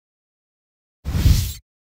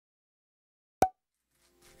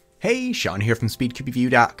Hey, Sean here from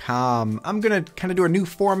SpeedCubeReview.com. I'm going to kind of do a new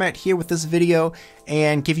format here with this video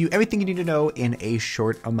and give you everything you need to know in a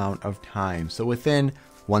short amount of time. So within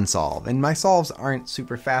one solve. And my solves aren't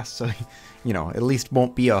super fast, so at least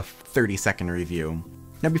won't be a 30-second review.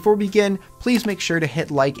 Now before we begin, please make sure to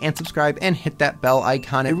hit like and subscribe and hit that bell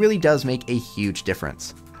icon. It really does make a huge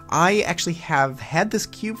difference. I actually have had this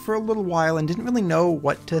cube for a little while and didn't really know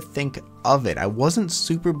what to think of it. I wasn't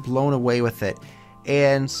super blown away with it.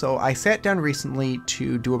 And so I sat down recently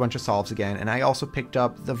to do a bunch of solves again, and I also picked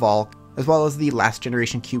up the Volk, as well as the last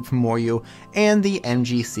generation cube from Moyu, and the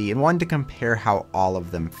MGC, and wanted to compare how all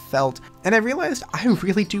of them felt. And I realized I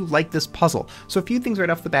really do like this puzzle. So a few things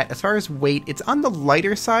right off the bat. As far as weight, it's on the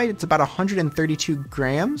lighter side. It's about 132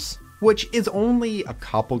 grams, which is only a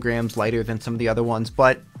couple grams lighter than some of the other ones,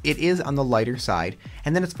 but it is on the lighter side.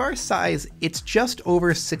 And then as far as size, it's just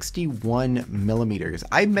over 61 millimeters.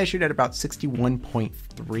 I measured at about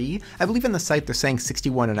 61.3. I believe on the site they're saying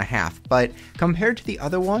 61.5, but compared to the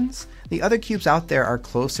other ones, the other cubes out there are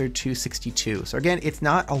closer to 62. So again, it's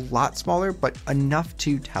not a lot smaller, but enough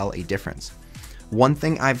to tell a difference. One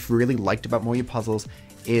thing I've really liked about Moyu puzzles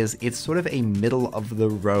is it's sort of a middle of the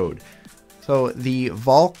road. So the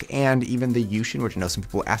Volk and even the AoChuang, which I know some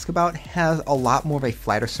people ask about, has a lot more of a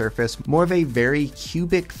flatter surface, more of a very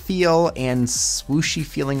cubic feel and swooshy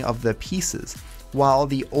feeling of the pieces, while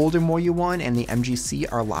the older Moyu one and the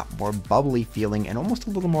MGC are a lot more bubbly feeling and almost a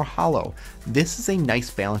little more hollow. This is a nice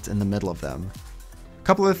balance in the middle of them. A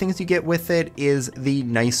couple of things you get with it is the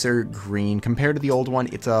nicer green. Compared to the old one,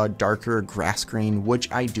 it's a darker grass green,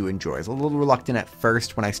 which I do enjoy. I was a little reluctant at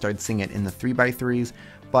first when I started seeing it in the 3x3s,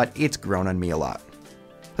 but it's grown on me a lot.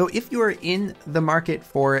 So if you are in the market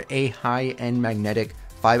for a high-end magnetic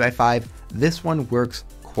 5x5, this one works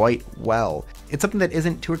quite well. It's something that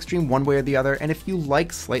isn't too extreme one way or the other, and if you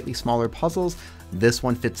like slightly smaller puzzles, this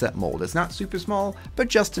one fits that mold. It's not super small, but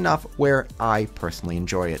just enough where I personally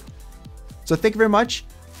enjoy it. So thank you very much.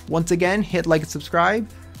 Once again, hit like and subscribe.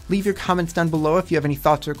 Leave your comments down below if you have any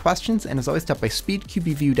thoughts or questions, and as always, stop by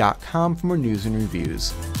SpeedCubeReview.com for more news and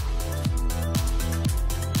reviews.